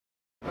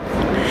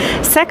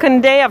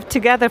second day of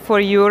Together for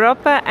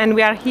Europe, and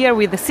we are here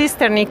with the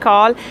Sister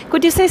Nicole.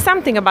 Could you say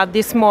something about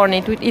this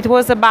morning? It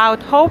was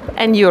about hope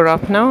and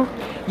Europe, no?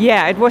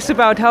 Yeah, it was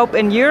about hope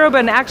in Europe,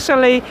 and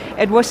actually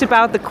it was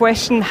about the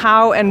question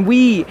how and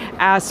we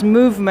as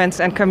movements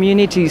and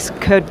communities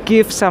could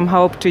give some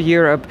hope to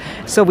Europe.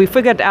 So we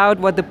figured out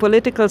what the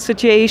political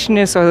situation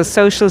is or the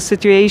social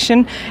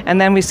situation, and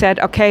then we said,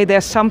 okay,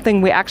 there's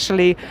something we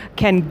actually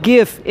can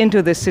give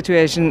into this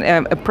situation,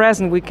 a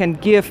present we can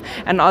give.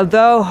 And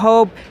although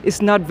hope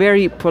is not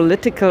very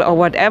political or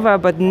whatever,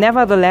 but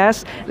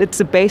nevertheless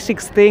it's a basic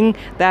thing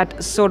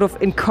that sort of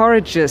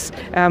encourages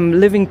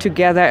living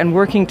together and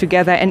working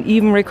together and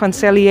even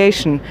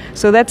reconciliation.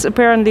 So that's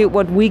apparently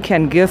what we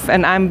can give,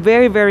 and I'm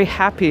very, very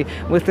happy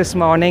with this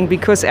morning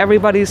because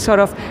everybody sort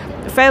of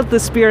felt the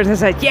spirit and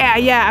said,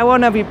 yeah, I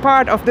want to be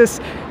part of this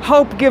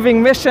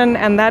hope-giving mission,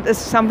 and that is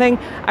something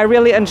I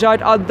really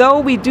enjoyed, although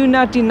we do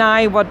not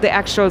deny what the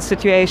actual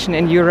situation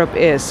in Europe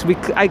is.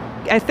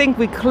 I think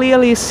we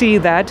clearly see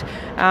that,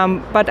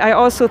 but I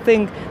also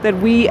think that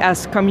we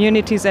as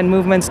communities and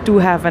movements do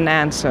have an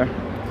answer.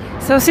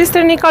 So,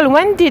 Sister Nicole,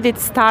 when did it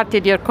start,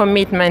 your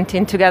commitment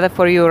in Together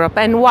for Europe,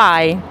 and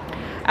why?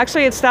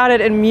 Actually, it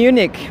started in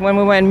Munich, when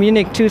we were in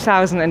Munich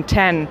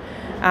 2010.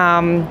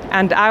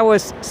 And I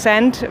was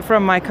sent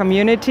from my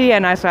community,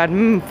 and I thought,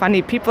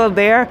 funny people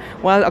there.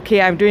 Well,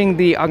 okay, I'm doing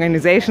the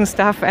organization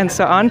stuff and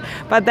so on.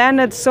 But then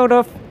it's sort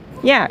of,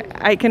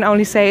 I can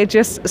only say it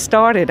just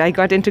started. I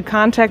got into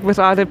contact with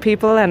other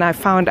people and I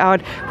found out,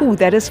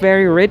 that is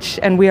very rich,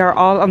 and we are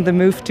all on the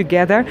move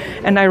together.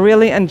 And I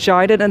really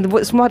enjoyed it, and it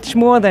was much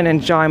more than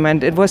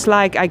enjoyment. It was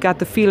like I got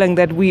the feeling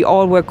that we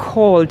all were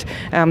called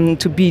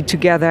to be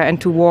together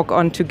and to walk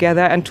on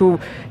together and to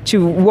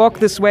walk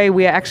this way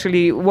we are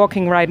actually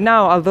walking right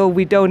now, although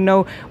we don't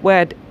know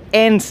where it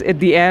ends at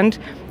the end,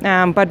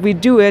 but we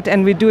do it,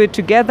 and we do it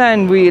together,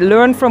 and we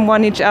learn from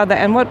each other,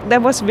 and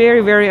that was very,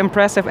 very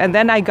impressive. And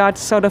then I got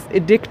sort of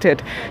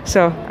addicted,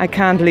 so I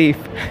can't leave.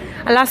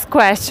 A last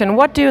question: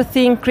 what do you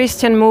think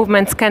Christian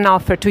movements can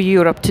offer to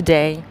Europe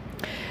today?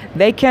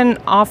 They can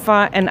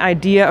offer an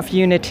idea of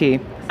unity.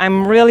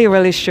 I'm really,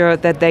 really sure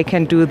that they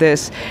can do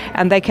this,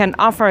 and they can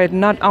offer it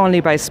not only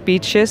by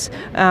speeches,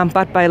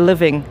 but by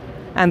living.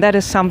 And that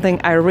is something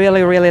I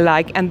really, really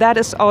like. And that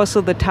is also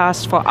the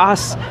task for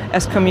us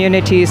as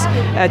communities,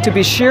 to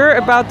be sure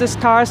about this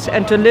task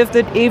and to live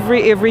it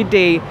every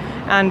day.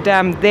 And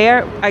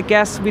there, I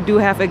guess, we do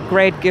have a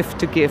great gift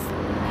to give.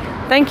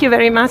 Thank you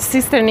very much,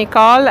 Sister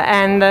Nicole,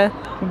 and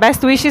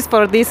best wishes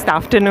for this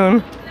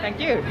afternoon. Thank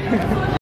you.